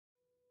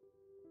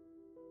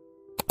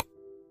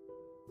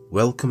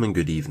Welcome and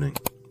good evening.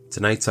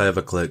 Tonight I have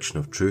a collection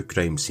of true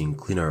crime scene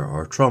cleaner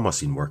or trauma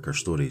scene worker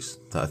stories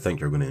that I think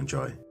you're going to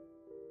enjoy.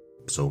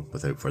 So,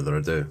 without further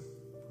ado,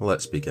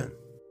 let's begin.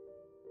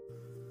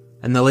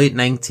 In the late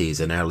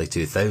 90s and early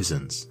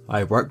 2000s,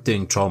 I worked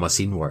doing trauma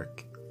scene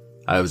work.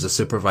 I was a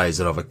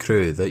supervisor of a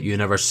crew that you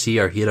never see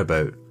or hear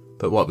about,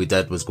 but what we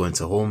did was go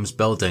into homes,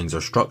 buildings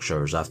or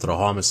structures after a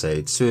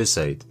homicide,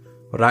 suicide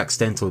or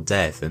accidental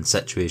death in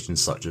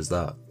situations such as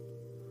that.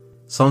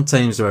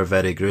 Sometimes they were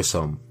very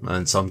gruesome,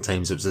 and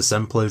sometimes it was as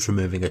simple as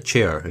removing a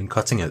chair and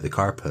cutting out the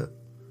carpet.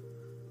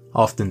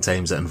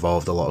 Oftentimes it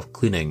involved a lot of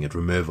cleaning and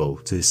removal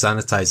to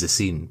sanitise the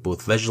scene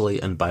both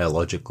visually and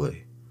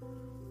biologically.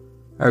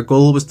 Our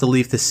goal was to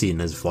leave the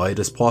scene as void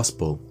as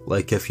possible,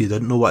 like if you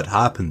didn't know what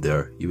happened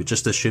there, you would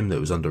just assume that it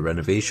was under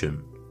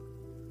renovation.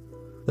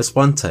 This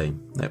one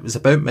time, it was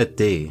about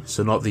midday,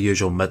 so not the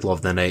usual middle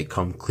of the night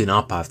come clean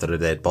up after a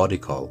dead body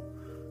call.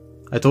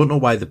 I don't know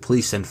why the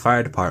police and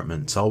fire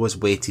departments always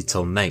waited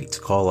till night to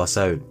call us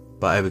out,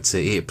 but I would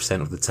say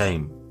 80% of the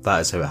time, that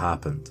is how it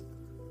happened.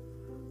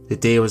 The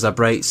day was a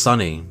bright,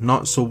 sunny,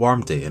 not so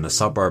warm day in a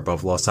suburb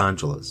of Los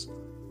Angeles.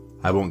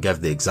 I won't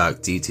give the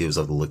exact details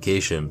of the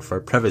location for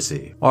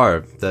privacy,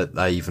 or that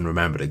I even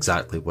remember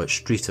exactly which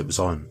street it was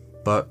on,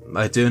 but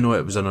I do know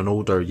it was in an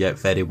older yet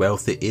very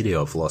wealthy area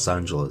of Los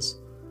Angeles.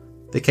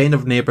 The kind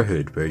of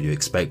neighbourhood where you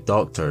expect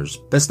doctors,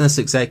 business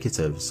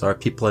executives or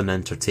people in the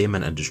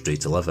entertainment industry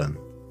to live in.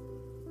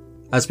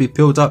 As we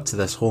pulled up to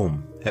this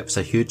home, it was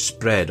a huge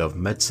spread of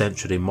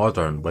mid-century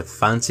modern with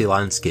fancy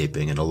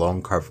landscaping and a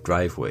long curved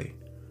driveway.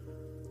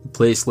 The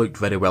place looked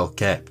very well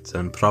kept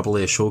and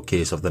probably a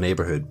showcase of the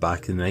neighbourhood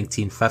back in the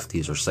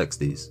 1950s or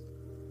 60s.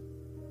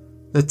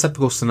 The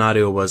typical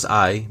scenario was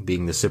I,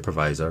 being the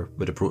supervisor,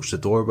 would approach the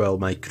door while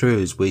my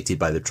crews waited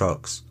by the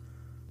trucks.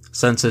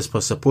 Since this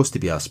was supposed to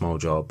be a small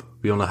job,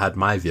 we only had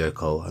my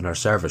vehicle and our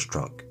service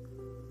truck.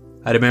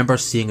 I remember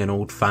seeing an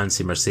old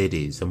fancy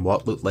Mercedes and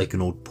what looked like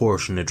an old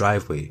Porsche in the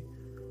driveway.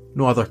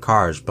 No other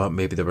cars, but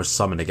maybe there were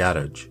some in the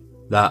garage.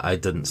 That I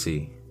didn't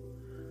see.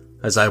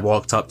 As I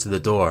walked up to the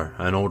door,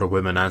 an older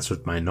woman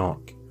answered my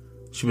knock.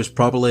 She was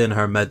probably in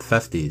her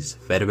mid-50s,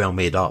 very well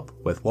made up,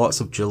 with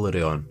lots of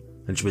jewellery on,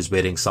 and she was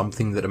wearing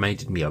something that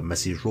reminded me of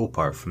Mrs.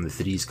 Roper from the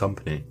Three's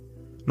Company.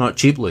 Not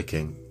cheap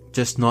looking,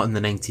 just not in the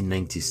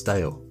 1990s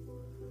style.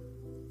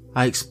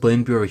 I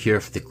explained we were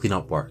here for the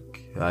clean-up work.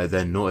 I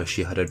then noticed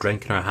she had a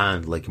drink in her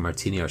hand like a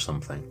martini or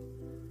something.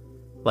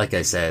 Like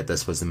I said,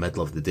 this was the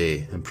middle of the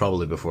day and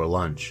probably before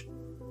lunch.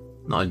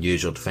 Not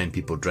unusual to find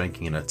people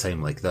drinking in a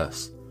time like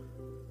this.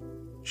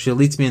 She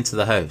leads me into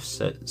the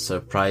house. It's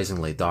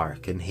surprisingly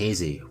dark and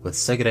hazy with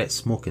cigarette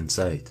smoke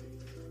inside.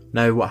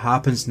 Now what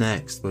happens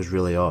next was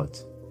really odd.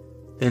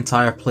 The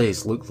entire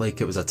place looked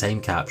like it was a time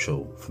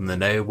capsule from the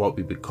now what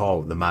we would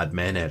call the Mad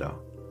Men era.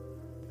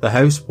 The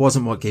house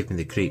wasn't what gave me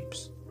the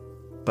creeps.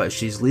 But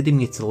she's leading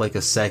me to like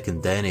a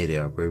second den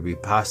area where we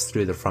pass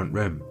through the front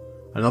room,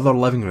 another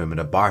living room and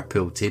a bar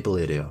pool table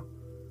area.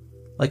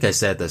 Like I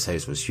said, this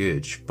house was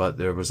huge, but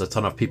there was a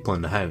ton of people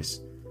in the house,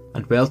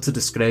 and well to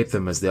describe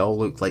them as they all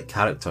looked like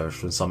characters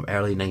from some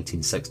early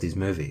 1960s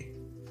movie.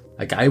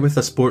 A guy with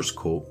a sports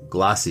coat,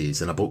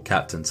 glasses and a boat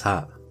captain's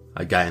hat,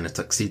 a guy in a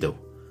tuxedo,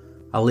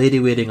 a lady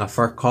wearing a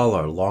fur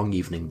collar long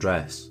evening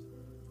dress.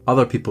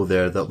 Other people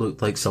there that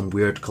looked like some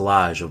weird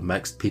collage of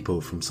mixed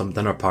people from some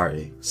dinner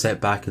party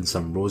set back in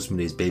some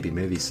Rosemary's Baby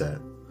movie set.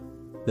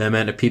 The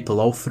amount of people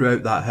all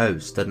throughout that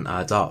house didn't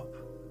add up.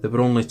 There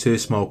were only 2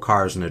 small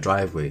cars in the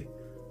driveway,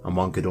 and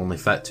one could only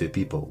fit 2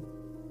 people.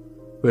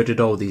 Where did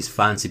all these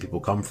fancy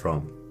people come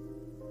from?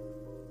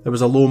 There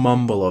was a low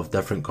mumble of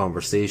different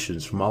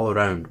conversations from all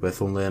around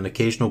with only an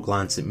occasional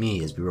glance at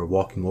me as we were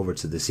walking over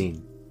to the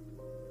scene.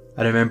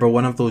 I remember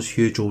one of those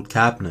huge old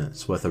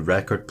cabinets with a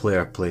record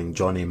player playing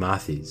Johnny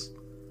Mathis.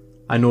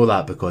 I know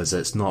that because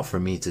it's not for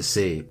me to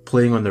say.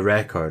 Playing on the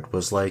record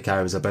was like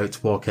I was about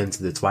to walk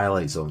into the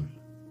Twilight Zone.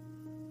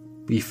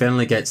 We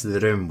finally get to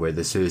the room where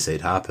the suicide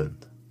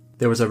happened.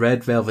 There was a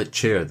red velvet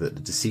chair that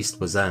the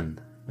deceased was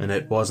in, and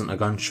it wasn't a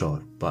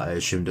gunshot, but I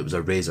assumed it was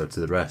a razor to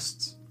the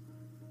wrists.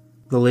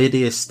 The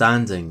lady is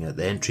standing at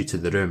the entry to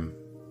the room.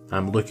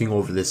 I'm looking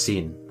over the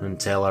scene and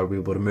tell her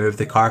we will remove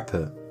the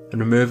carpet and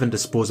remove and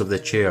dispose of the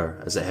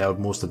chair as it held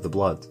most of the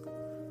blood.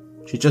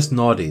 She just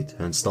nodded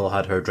and still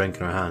had her drink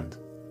in her hand.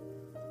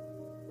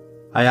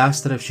 I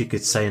asked her if she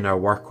could sign our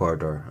work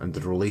order and the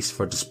release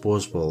for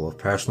disposal of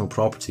personal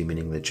property,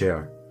 meaning the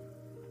chair.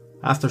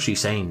 After she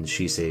signs,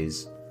 she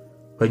says,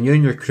 "When you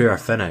and your crew are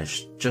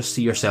finished, just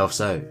see yourselves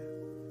out."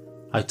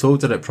 I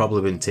told her it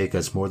probably wouldn't take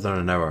us more than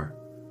an hour.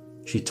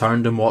 She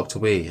turned and walked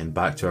away and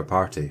back to her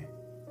party.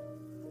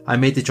 I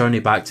made the journey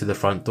back to the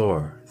front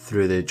door,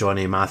 through the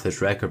Johnny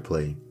Mathis record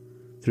playing,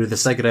 through the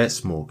cigarette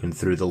smoke and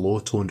through the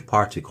low-toned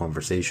party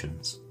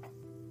conversations.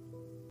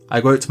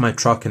 I go out to my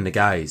truck and the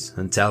guys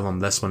and tell them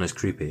this one is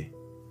creepy.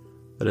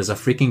 There is a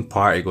freaking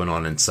party going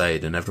on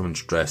inside and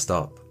everyone's dressed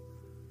up.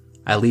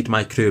 I lead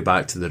my crew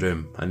back to the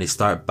room and they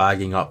start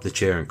bagging up the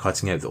chair and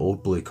cutting out the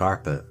old blue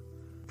carpet.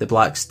 The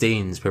black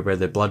stains were where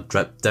the blood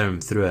dripped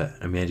down through it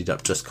and we ended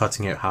up just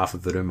cutting out half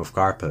of the room of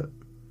carpet.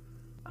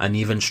 an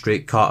even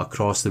straight cut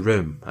across the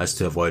room as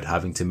to avoid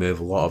having to move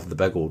a lot of the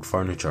big old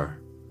furniture.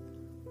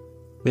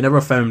 We never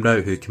found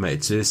out who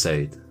committed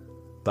suicide,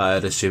 but I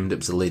had assumed it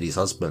was the lady's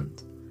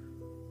husband.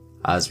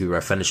 As we were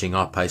finishing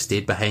up, I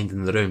stayed behind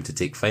in the room to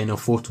take final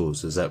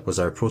photos, as it was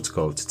our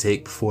protocol to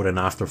take before and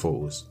after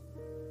photos.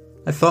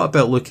 I thought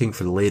about looking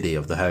for the lady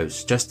of the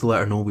house just to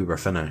let her know we were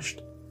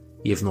finished,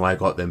 even though I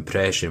got the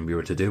impression we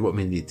were to do what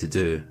we needed to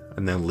do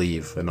and then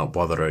leave and not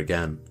bother her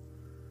again.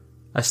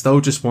 I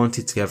still just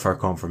wanted to give her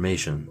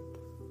confirmation,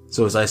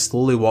 so as I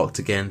slowly walked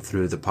again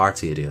through the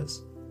party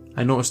areas,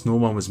 I noticed no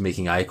one was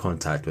making eye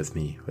contact with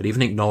me or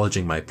even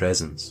acknowledging my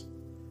presence.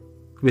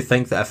 You would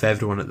think that if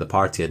everyone at the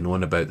party had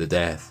known about the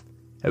death,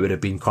 it would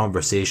have been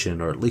conversation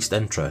or at least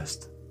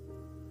interest.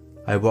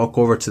 I walk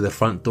over to the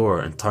front door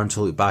and turn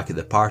to look back at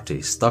the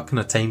party stuck in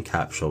a time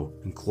capsule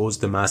and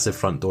closed the massive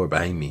front door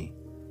behind me.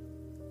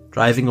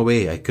 Driving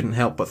away, I couldn't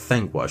help but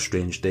think what a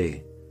strange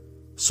day.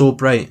 So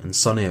bright and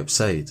sunny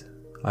outside,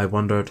 I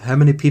wondered how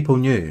many people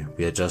knew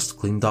we had just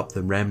cleaned up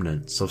the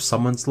remnants of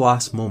someone's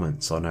last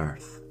moments on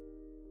Earth.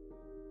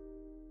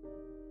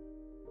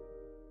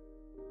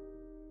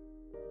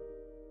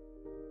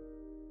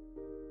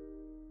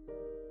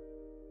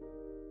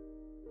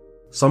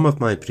 Some of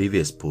my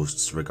previous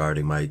posts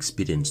regarding my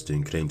experience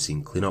doing crime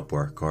scene cleanup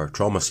work, or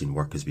trauma scene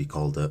work as we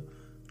called it,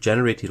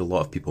 generated a lot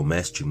of people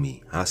messaging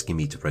me, asking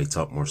me to write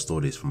up more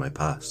stories from my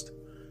past.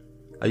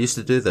 I used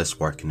to do this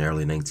work in the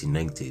early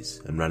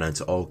 1990s and ran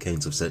into all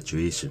kinds of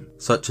situations,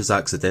 such as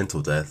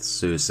accidental deaths,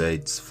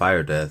 suicides,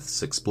 fire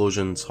deaths,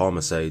 explosions,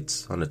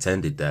 homicides,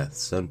 unattended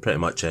deaths, and pretty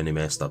much any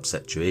messed up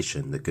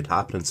situation that could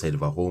happen inside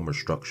of a home or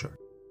structure.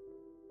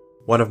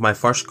 One of my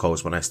first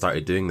calls when I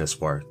started doing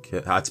this work,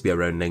 it had to be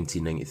around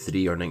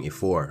 1993 or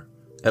 94.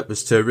 It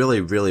was to a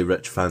really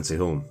rich fancy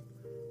home.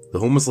 The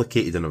home was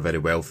located in a very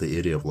wealthy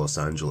area of Los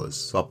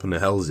Angeles, up in the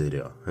hills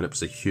area, and it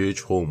was a huge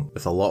home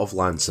with a lot of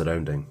land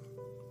surrounding.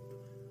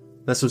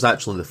 This was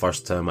actually the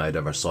first time I had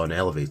ever saw an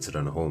elevator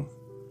in a home.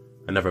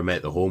 I never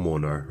met the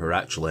homeowner or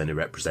actually any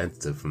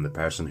representative from the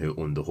person who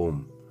owned the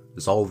home,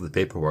 as all of the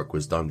paperwork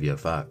was done via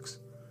fax.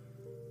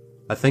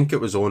 I think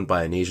it was owned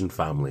by an Asian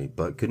family,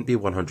 but couldn't be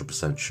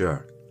 100%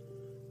 sure.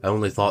 I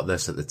only thought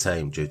this at the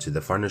time due to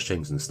the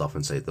furnishings and stuff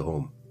inside the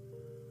home.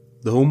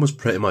 The home was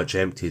pretty much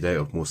emptied out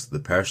of most of the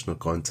personal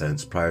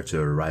contents prior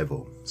to our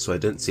arrival, so I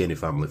didn't see any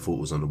family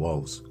photos on the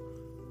walls.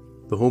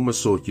 The home was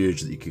so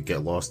huge that you could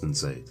get lost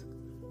inside.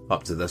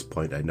 Up to this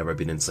point I'd never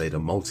been inside a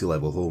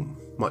multi-level home,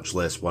 much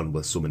less one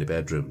with so many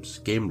bedrooms,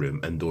 game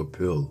room, indoor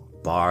pool,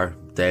 bar,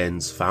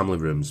 dens, family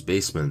rooms,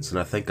 basements, and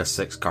I think a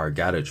 6-car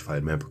garage if I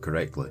remember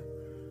correctly.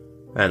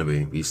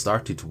 Anyway, we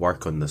started to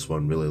work on this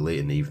one really late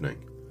in the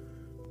evening.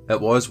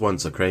 It was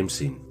once a crime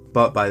scene,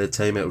 but by the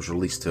time it was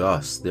released to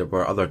us, there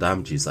were other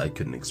damages that I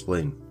couldn't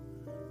explain.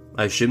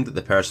 I assumed that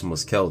the person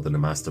was killed in the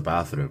master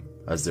bathroom,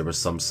 as there were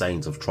some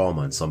signs of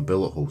trauma and some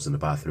bullet holes in the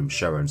bathroom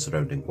shower and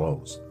surrounding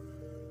walls.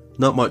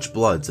 Not much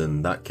blood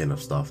and that kind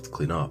of stuff to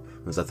clean up,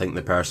 as I think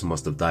the person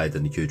must have died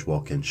in the huge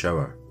walk-in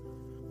shower.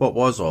 What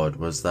was odd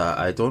was that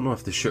I don't know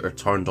if the shooter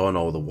turned on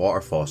all the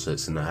water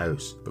faucets in the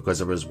house, because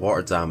there was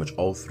water damage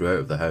all throughout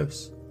of the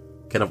house.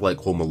 Kind of like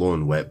Home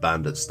Alone wet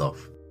bandit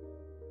stuff.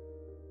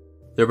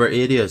 There were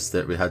areas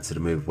that we had to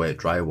remove wet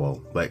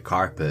drywall, wet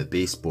carpet,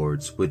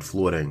 baseboards, wood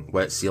flooring,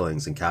 wet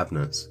ceilings and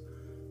cabinets.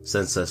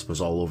 Since this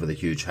was all over the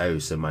huge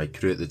house and my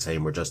crew at the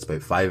time were just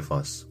about 5 of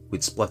us,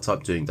 we'd split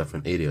up doing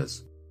different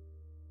areas.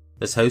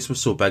 This house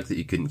was so big that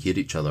you couldn't hear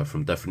each other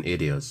from different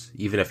areas,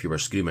 even if you were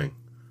screaming.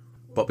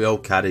 But we all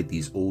carried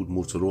these old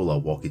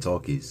Motorola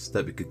walkie-talkies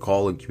that we could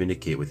call and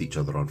communicate with each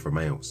other on for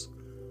miles.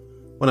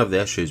 One of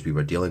the issues we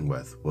were dealing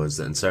with was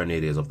that in certain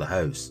areas of the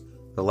house,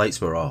 the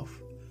lights were off.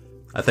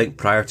 I think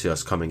prior to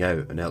us coming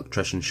out, an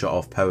electrician shut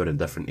off power in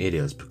different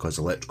areas because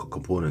electrical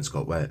components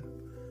got wet.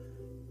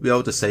 We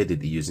all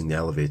decided that using the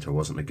elevator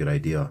wasn't a good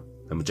idea,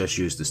 and we just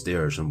used the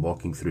stairs, and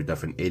walking through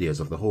different areas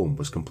of the home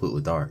was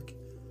completely dark.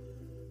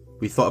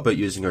 We thought about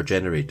using our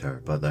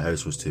generator, but the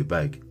house was too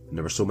big, and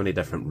there were so many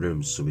different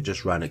rooms, so we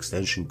just ran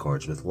extension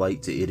cords with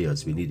light to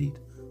areas we needed,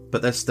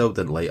 but this still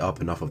didn't light up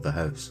enough of the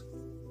house.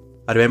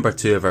 I remember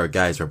 2 of our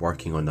guys were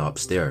working on the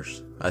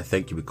upstairs, I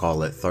think you would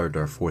call it 3rd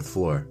or 4th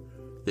floor,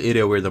 the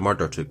area where the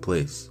murder took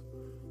place.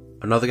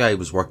 Another guy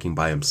was working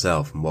by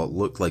himself in what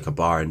looked like a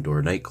bar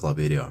indoor nightclub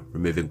area,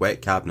 removing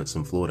wet cabinets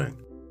and flooring.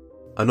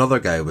 Another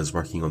guy was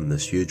working on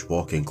this huge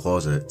walk-in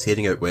closet,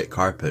 tearing out wet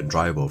carpet and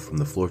drywall from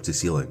the floor to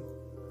ceiling.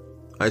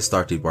 I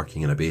started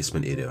working in a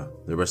basement area.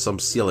 There were some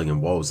ceiling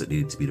and walls that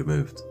needed to be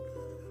removed.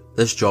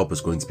 This job was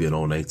going to be an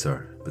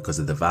all-nighter because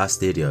of the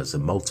vast areas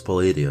and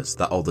multiple areas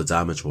that all the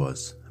damage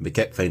was, and we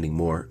kept finding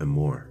more and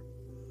more.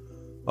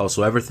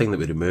 Also, everything that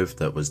we removed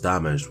that was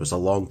damaged was a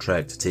long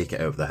trek to take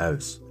it out of the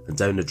house and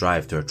down the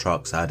drive to our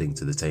trucks, adding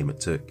to the time it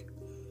took.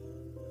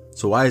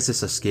 So why is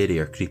this a scary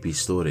or creepy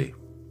story?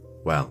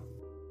 Well,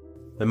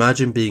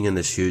 imagine being in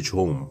this huge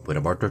home where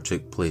a murder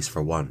took place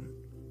for one.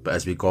 But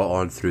as we got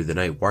on through the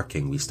night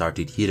working, we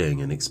started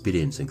hearing and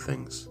experiencing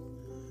things.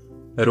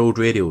 Our old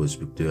radios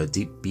would do a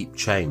deep beep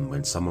chime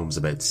when someone was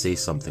about to say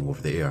something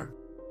over the air.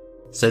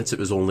 Since it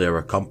was only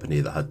our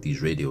company that had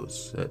these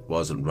radios, it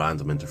wasn't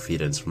random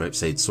interference from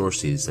outside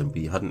sources and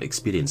we hadn't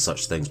experienced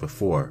such things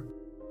before.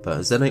 But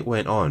as the night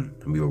went on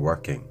and we were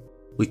working,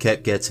 we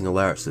kept getting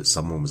alerts that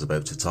someone was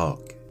about to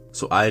talk.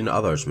 So I and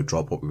others would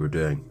drop what we were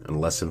doing and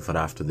listen for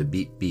after the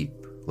beep beep,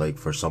 like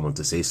for someone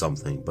to say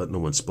something, but no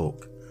one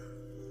spoke.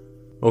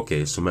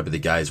 Okay, so maybe the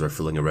guys were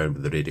fooling around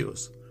with the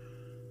radios.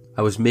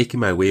 I was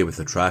making my way with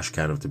a trash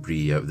can of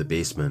debris out of the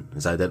basement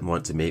as I didn't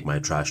want to make my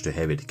trash too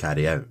heavy to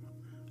carry out.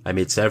 I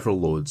made several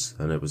loads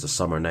and it was a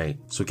summer night,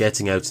 so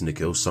getting out in the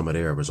cool summer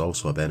air was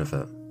also a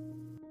benefit.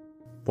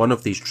 One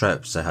of these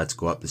trips I had to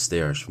go up the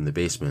stairs from the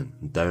basement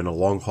and down a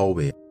long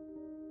hallway.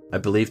 I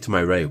believe to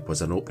my right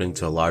was an opening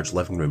to a large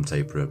living room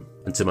type room,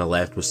 and to my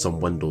left was some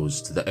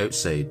windows to the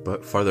outside,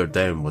 but further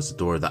down was the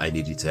door that I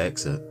needed to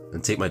exit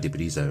and take my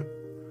debris out.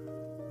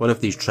 One of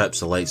these trips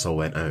the lights all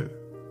went out.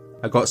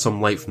 I got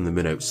some light from the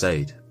moon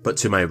outside, but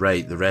to my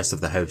right the rest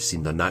of the house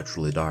seemed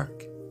unnaturally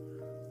dark.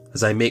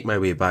 As I make my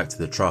way back to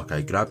the truck,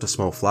 I grabbed a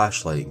small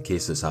flashlight in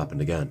case this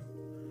happened again.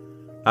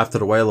 After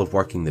a while of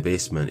working the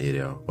basement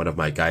area, one of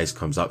my guys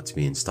comes up to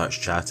me and starts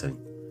chatting.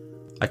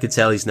 I could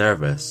tell he's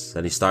nervous,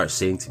 and he starts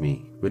saying to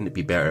me, wouldn't it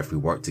be better if we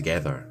worked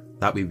together?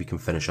 That way we can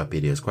finish up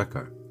areas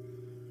quicker.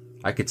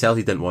 I could tell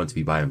he didn't want to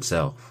be by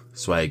himself,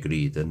 so I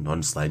agreed, and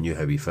honestly I knew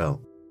how he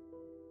felt.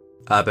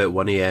 At about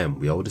 1 AM,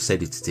 we all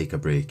decided to take a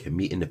break and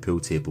meet in the pool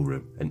table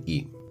room and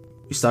eat.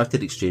 We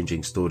started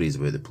exchanging stories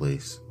about the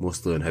place,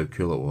 mostly on how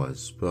cool it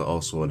was, but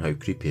also on how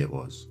creepy it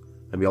was,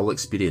 and we all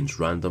experienced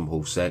random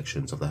whole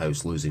sections of the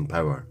house losing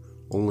power,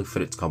 only for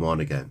it to come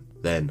on again,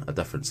 then a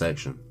different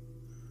section.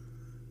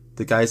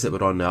 The guys that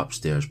were on the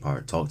upstairs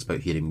part talked about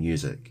hearing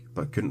music,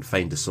 but couldn't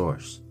find the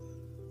source.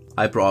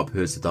 I brought up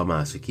who's the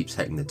dumbass who keeps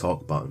hitting the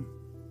talk button,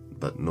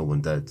 but no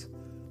one did.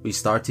 We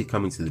started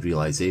coming to the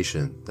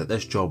realisation that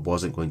this job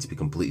wasn't going to be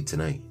completed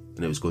tonight,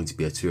 and it was going to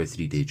be a 2 or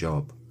 3 day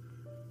job.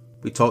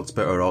 We talked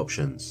about our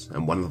options,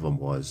 and one of them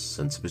was,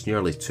 since it was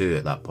nearly 2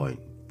 at that point,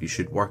 we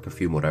should work a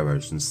few more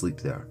hours and sleep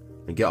there,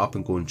 and get up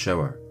and go and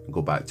shower, and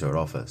go back to our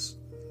office.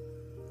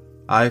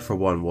 I, for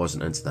one,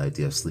 wasn't into the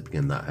idea of sleeping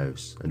in that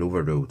house, and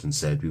overruled and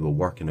said we will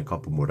work in a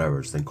couple more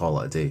hours, then call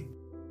it a day.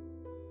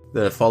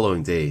 The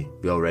following day,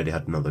 we already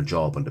had another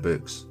job on the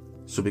books,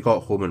 so we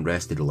got home and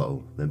rested a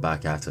little, then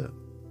back at it.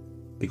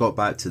 We got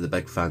back to the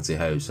big fancy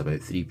house about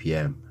 3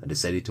 PM and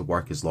decided to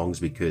work as long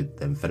as we could,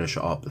 then finish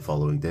it up the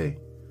following day.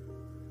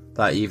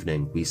 That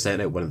evening, we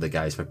sent out one of the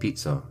guys for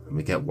pizza, and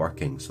we kept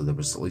working so there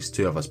was at least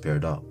 2 of us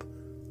paired up.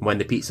 And when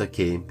the pizza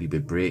came, we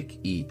would break,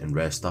 eat and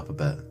rest up a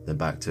bit, then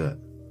back to it.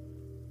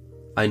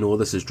 I know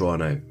this is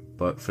drawn out,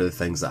 but for the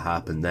things that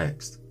happened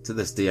next, to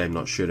this day I'm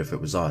not sure if it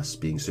was us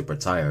being super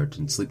tired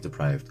and sleep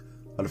deprived,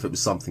 or if it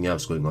was something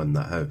else going on in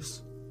that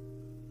house.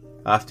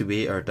 After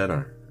we ate our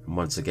dinner, and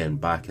once again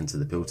back into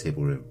the pool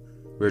table room,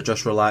 we were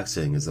just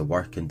relaxing as the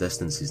work and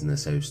distances in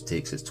this house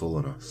takes its toll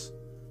on us.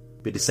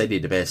 We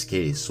decided the best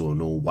case so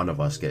no one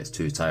of us gets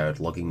too tired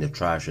lugging the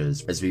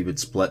trashes, as we would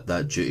split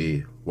that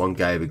duty. One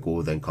guy would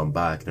go then come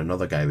back and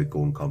another guy would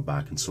go and come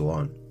back and so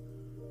on.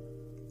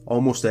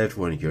 Almost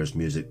everyone hears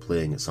music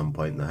playing at some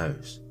point in the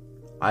house.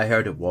 I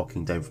heard it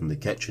walking down from the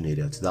kitchen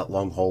area to that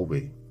long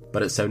hallway,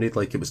 but it sounded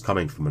like it was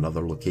coming from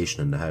another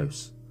location in the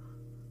house.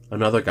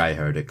 Another guy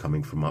heard it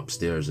coming from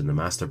upstairs in the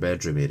master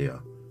bedroom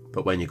area,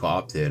 but when you got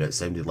up there it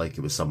sounded like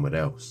it was somewhere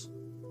else.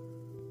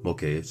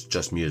 Okay, it's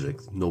just music,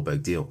 no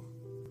big deal.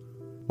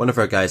 One of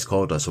our guys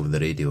called us over the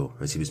radio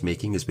as he was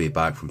making his way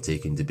back from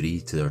taking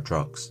debris to their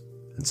trucks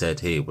and said,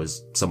 hey,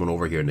 was someone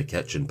over here in the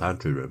kitchen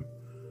pantry room?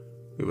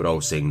 We were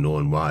all saying no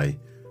and why,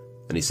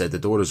 and he said the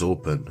door is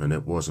open and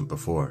it wasn't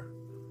before.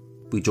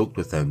 We joked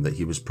with him that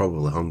he was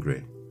probably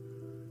hungry.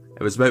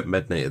 It was about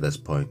midnight at this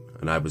point,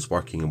 and I was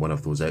working in one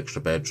of those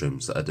extra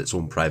bedrooms that had its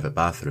own private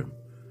bathroom.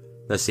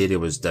 This area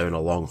was down a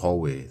long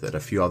hallway that had a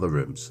few other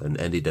rooms and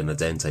ended in a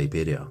den type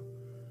area.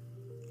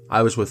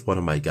 I was with one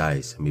of my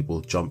guys and we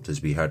both jumped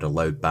as we heard a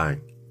loud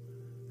bang.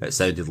 It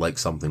sounded like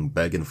something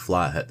big and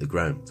flat hit the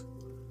ground.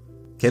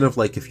 Kind of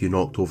like if you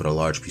knocked over a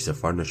large piece of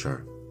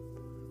furniture.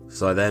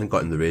 So I then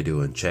got in the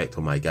radio and checked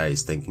on my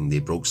guys thinking they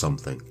broke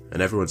something,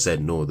 and everyone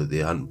said no, that they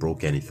hadn't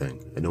broke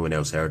anything and no one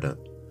else heard it.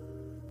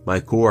 My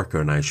co-worker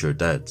and I sure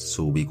did,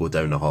 so we go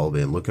down the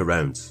hallway and look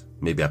around.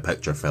 Maybe a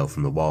picture fell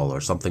from the wall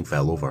or something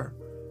fell over,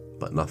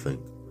 but nothing.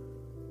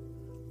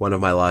 One of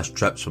my last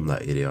trips from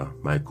that area,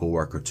 my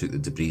co-worker took the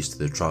debris to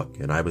the truck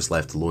and I was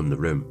left alone in the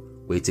room,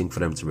 waiting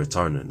for him to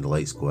return and the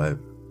lights go out.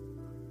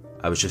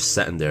 I was just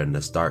sitting there in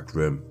this dark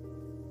room.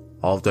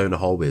 All down the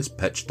hallway is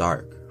pitch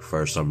dark,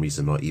 for some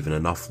reason not even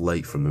enough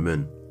light from the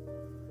moon.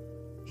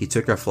 He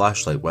took our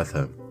flashlight with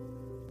him.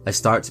 I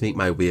start to make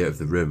my way out of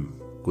the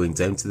room, going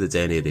down to the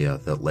den area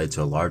that led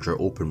to a larger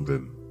open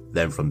room,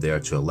 then from there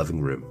to a living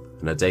room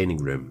and a dining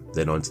room,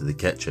 then onto the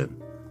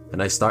kitchen,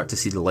 and I start to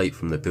see the light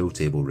from the pool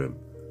table room.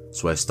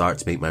 So I start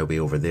to make my way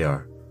over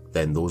there,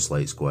 then those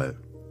lights go out.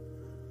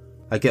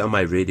 I get on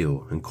my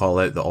radio and call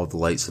out that all the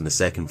lights on the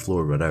second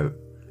floor were out.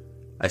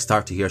 I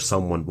start to hear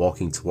someone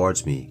walking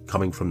towards me,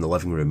 coming from the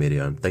living room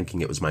area, and thinking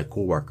it was my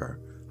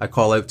co-worker. I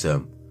call out to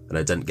him, and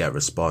I didn't get a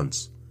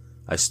response.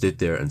 I stood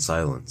there in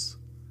silence.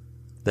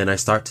 Then I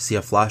start to see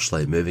a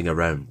flashlight moving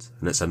around,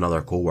 and it's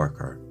another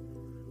co-worker.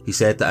 He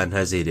said that in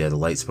his area the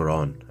lights were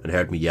on, and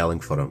heard me yelling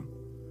for him.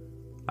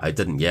 I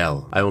didn't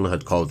yell, I only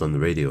had called on the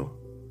radio.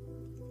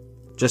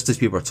 Just as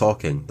we were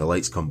talking, the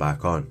lights come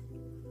back on.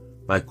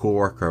 My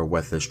co-worker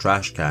with his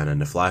trash can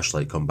and the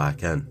flashlight come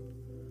back in.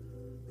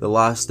 The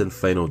last and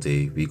final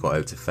day we got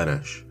out to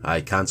finish,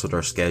 I cancelled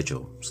our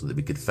schedule so that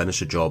we could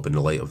finish a job in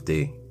the light of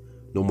day.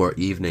 No more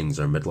evenings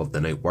or middle of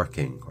the night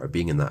working or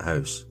being in that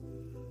house.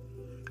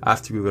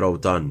 After we were all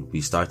done,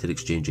 we started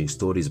exchanging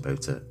stories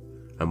about it,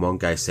 and one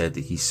guy said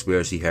that he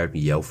swears he heard me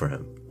yell for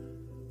him.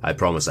 I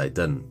promise I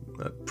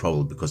didn't,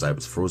 probably because I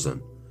was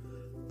frozen.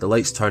 The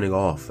lights turning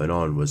off and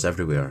on was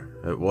everywhere.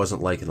 It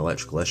wasn't like an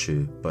electrical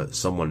issue, but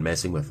someone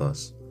messing with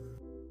us.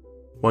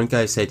 One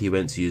guy said he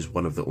went to use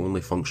one of the only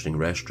functioning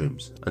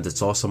restrooms, and it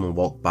saw someone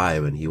walk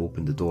by when he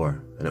opened the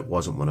door, and it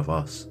wasn't one of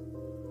us.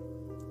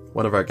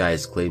 One of our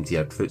guys claimed he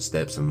heard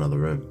footsteps in another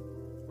room.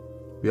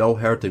 We all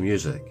heard the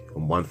music,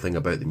 and one thing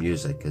about the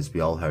music is we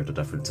all heard a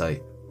different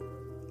type.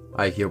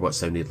 I hear what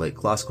sounded like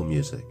classical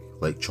music,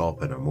 like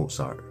Chopin or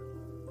Mozart.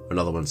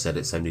 Another one said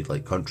it sounded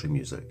like country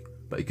music,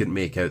 but he couldn't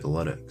make out the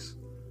lyrics.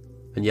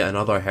 And yet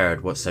another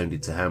heard what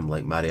sounded to him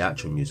like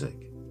mariachi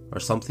music, or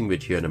something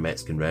we'd hear in a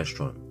Mexican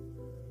restaurant.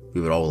 We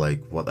were all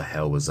like, what the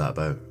hell was that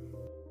about?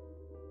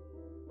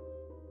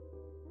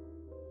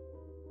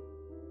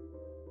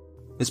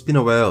 It's been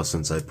a while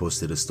since I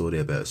posted a story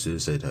about a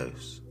suicide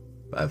house,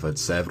 but I've had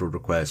several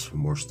requests for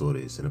more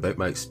stories and about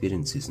my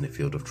experiences in the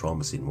field of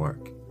trauma scene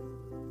work.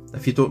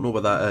 If you don't know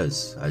what that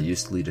is, I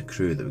used to lead a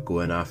crew that would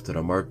go in after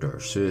a murder,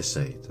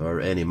 suicide, or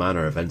any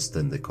manner of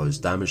incident that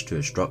caused damage to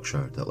a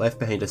structure that left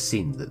behind a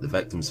scene that the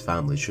victim's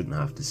family shouldn't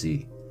have to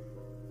see.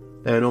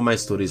 Now I know my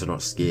stories are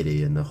not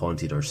scary and the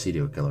haunted or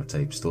serial killer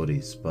type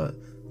stories, but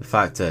the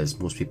fact is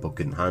most people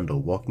couldn't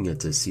handle walking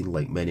into a scene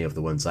like many of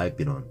the ones I've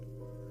been on.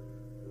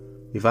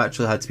 We've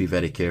actually had to be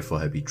very careful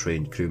how we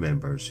trained crew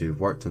members who've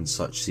worked on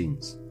such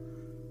scenes.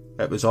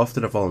 It was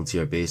often a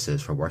volunteer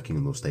basis for working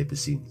on those type of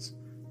scenes,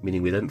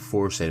 meaning we didn't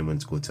force anyone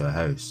to go to a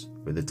house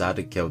where the dad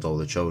had killed all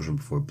the children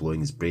before blowing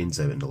his brains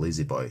out in the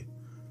lazy boy.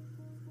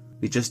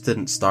 We just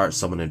didn't start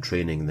someone in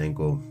training and then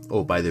go,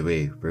 oh by the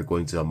way, we're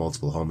going to a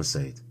multiple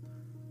homicide.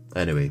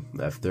 Anyway,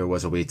 if there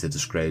was a way to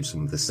describe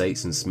some of the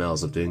sights and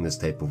smells of doing this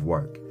type of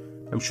work,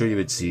 I'm sure you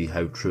would see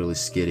how truly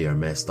scary or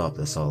messed up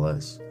this all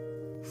is.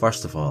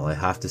 First of all, I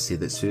have to say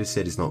that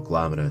suicide is not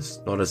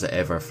glamorous, nor is it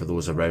ever for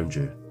those around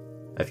you.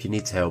 If you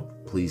need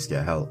help, please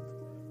get help.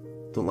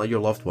 Don't let your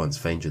loved ones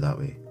find you that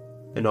way.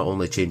 It not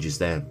only changes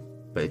them,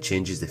 but it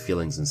changes the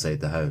feelings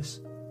inside the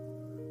house.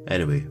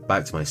 Anyway,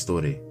 back to my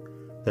story.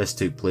 This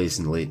took place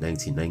in the late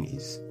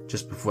 1990s,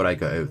 just before I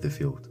got out of the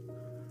field.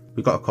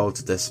 We got a call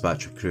to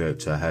dispatch a crew out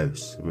to a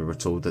house, and we were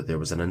told that there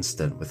was an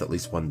incident with at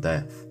least one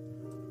death.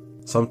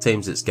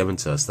 Sometimes it's given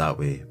to us that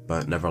way,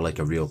 but never like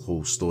a real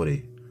whole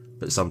story.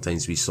 But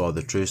sometimes we saw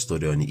the true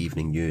story on the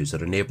evening news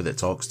or a neighbour that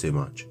talks too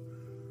much.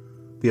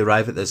 We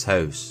arrive at this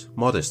house,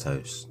 modest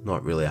house,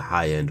 not really a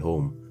high-end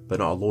home, but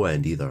not a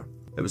low-end either.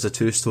 It was a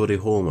 2-storey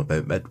home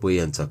about midway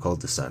into a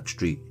cul-de-sac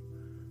street.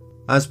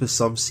 As with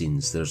some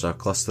scenes, there's a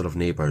cluster of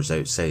neighbours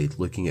outside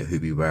looking at who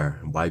we were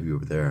and why we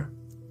were there.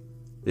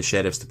 The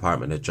sheriff's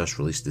department had just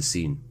released the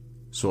scene,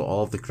 so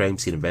all of the crime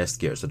scene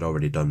investigators had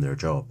already done their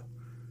job.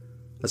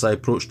 As I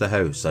approached the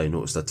house, I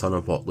noticed a ton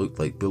of what looked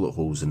like bullet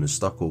holes in the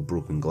stucco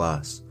broken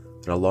glass,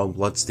 and a long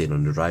bloodstain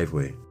on the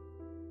driveway.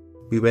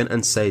 We went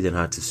inside and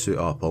had to suit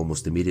up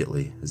almost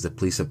immediately, as the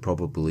police had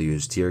probably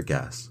used tear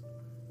gas.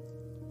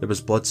 There was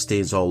blood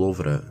stains all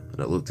over it, and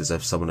it looked as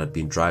if someone had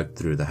been dragged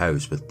through the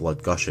house with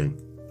blood gushing.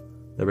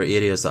 There were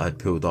areas that had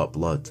pooled up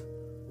blood.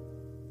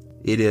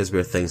 Areas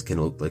where things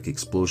kinda looked like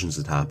explosions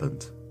had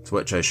happened, to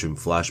which I assume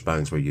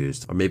flashbangs were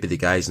used, or maybe the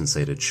guys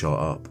inside had shot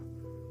up.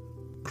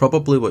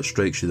 Probably what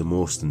strikes you the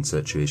most in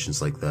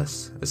situations like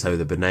this is how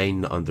the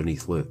benign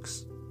underneath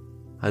looks.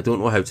 I don't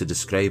know how to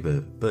describe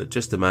it, but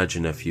just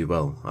imagine, if you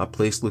will, a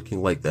place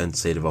looking like the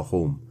inside of a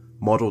home,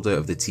 modelled out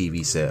of the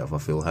TV set of a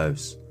full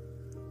house.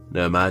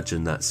 Now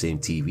imagine that same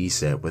TV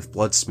set with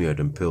blood smeared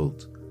and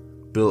pooled,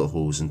 bullet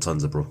holes and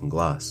tons of broken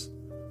glass.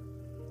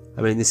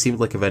 I mean, they seemed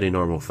like a very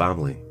normal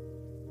family.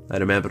 I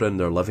remember in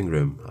their living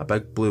room, a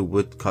big blue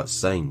woodcut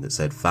sign that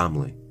said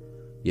family,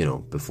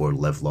 before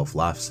live, love,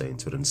 laugh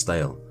signs were in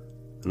style,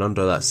 and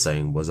under that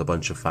sign was a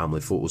bunch of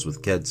family photos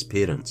with kids,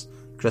 parents,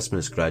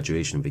 Christmas,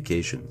 graduation and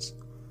vacations.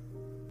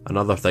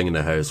 Another thing in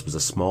the house was a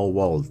small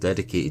wall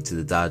dedicated to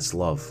the dad's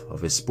love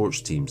of his sports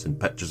teams and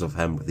pictures of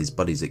him with his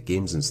buddies at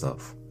games and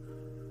stuff.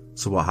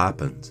 So what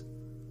happened?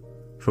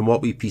 From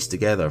what we pieced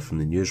together from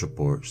the news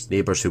reports,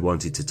 neighbours who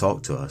wanted to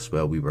talk to us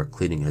while we were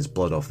cleaning his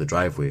blood off the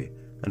driveway,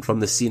 and from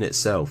the scene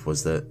itself,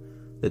 was that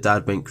the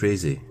dad went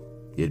crazy.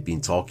 He had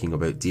been talking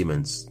about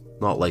demons,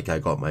 not like I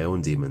got my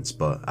own demons,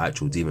 but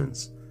actual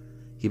demons.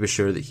 He was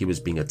sure that he was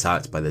being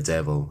attacked by the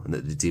devil and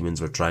that the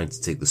demons were trying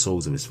to take the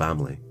souls of his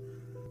family.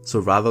 So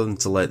rather than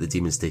to let the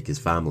demons take his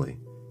family,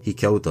 he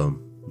killed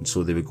them, and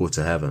so they would go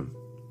to heaven.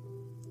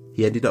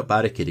 He ended up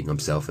barricading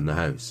himself in the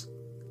house.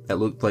 It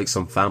looked like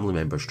some family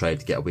members tried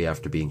to get away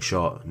after being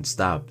shot and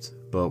stabbed,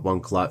 but one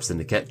collapsed in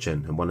the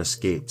kitchen and one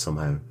escaped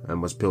somehow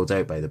and was pulled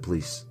out by the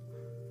police.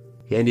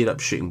 He ended up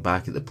shooting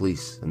back at the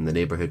police and the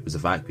neighbourhood was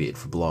evacuated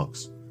for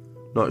blocks.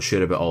 Not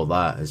sure about all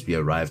that as we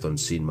arrived on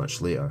scene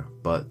much later,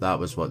 but that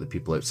was what the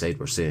people outside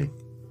were saying.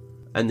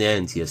 In the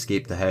end, he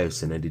escaped the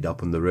house and ended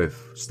up on the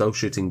roof, still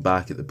shooting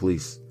back at the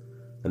police,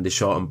 and they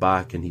shot him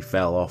back and he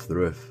fell off the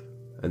roof,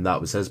 and that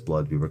was his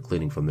blood we were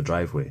cleaning from the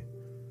driveway.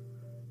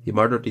 He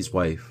murdered his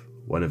wife,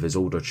 one of his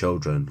older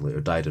children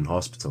later died in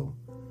hospital,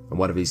 and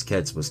one of his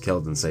kids was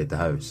killed inside the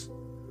house.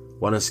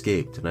 One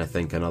escaped, and I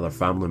think another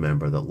family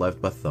member that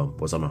lived with them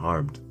was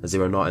unharmed, as they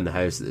were not in the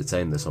house at the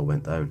time this all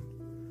went down.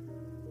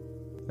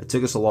 It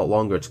took us a lot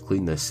longer to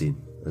clean this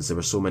scene, as there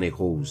were so many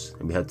holes,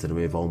 and we had to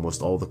remove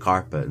almost all the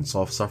carpet and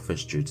soft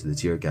surface due to the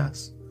tear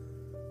gas.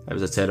 It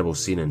was a terrible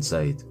scene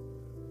inside.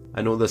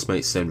 I know this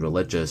might sound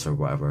religious or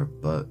whatever,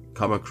 but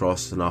come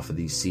across enough of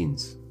these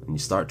scenes, and you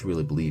start to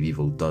really believe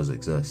evil does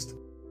exist.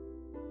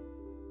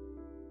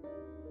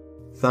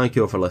 Thank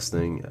you all for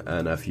listening,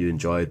 and if you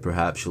enjoyed,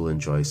 perhaps you'll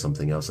enjoy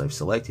something else I've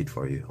selected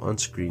for you on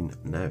screen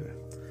now.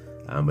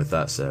 And with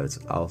that said,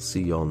 I'll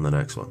see you on the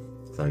next one.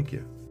 Thank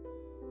you.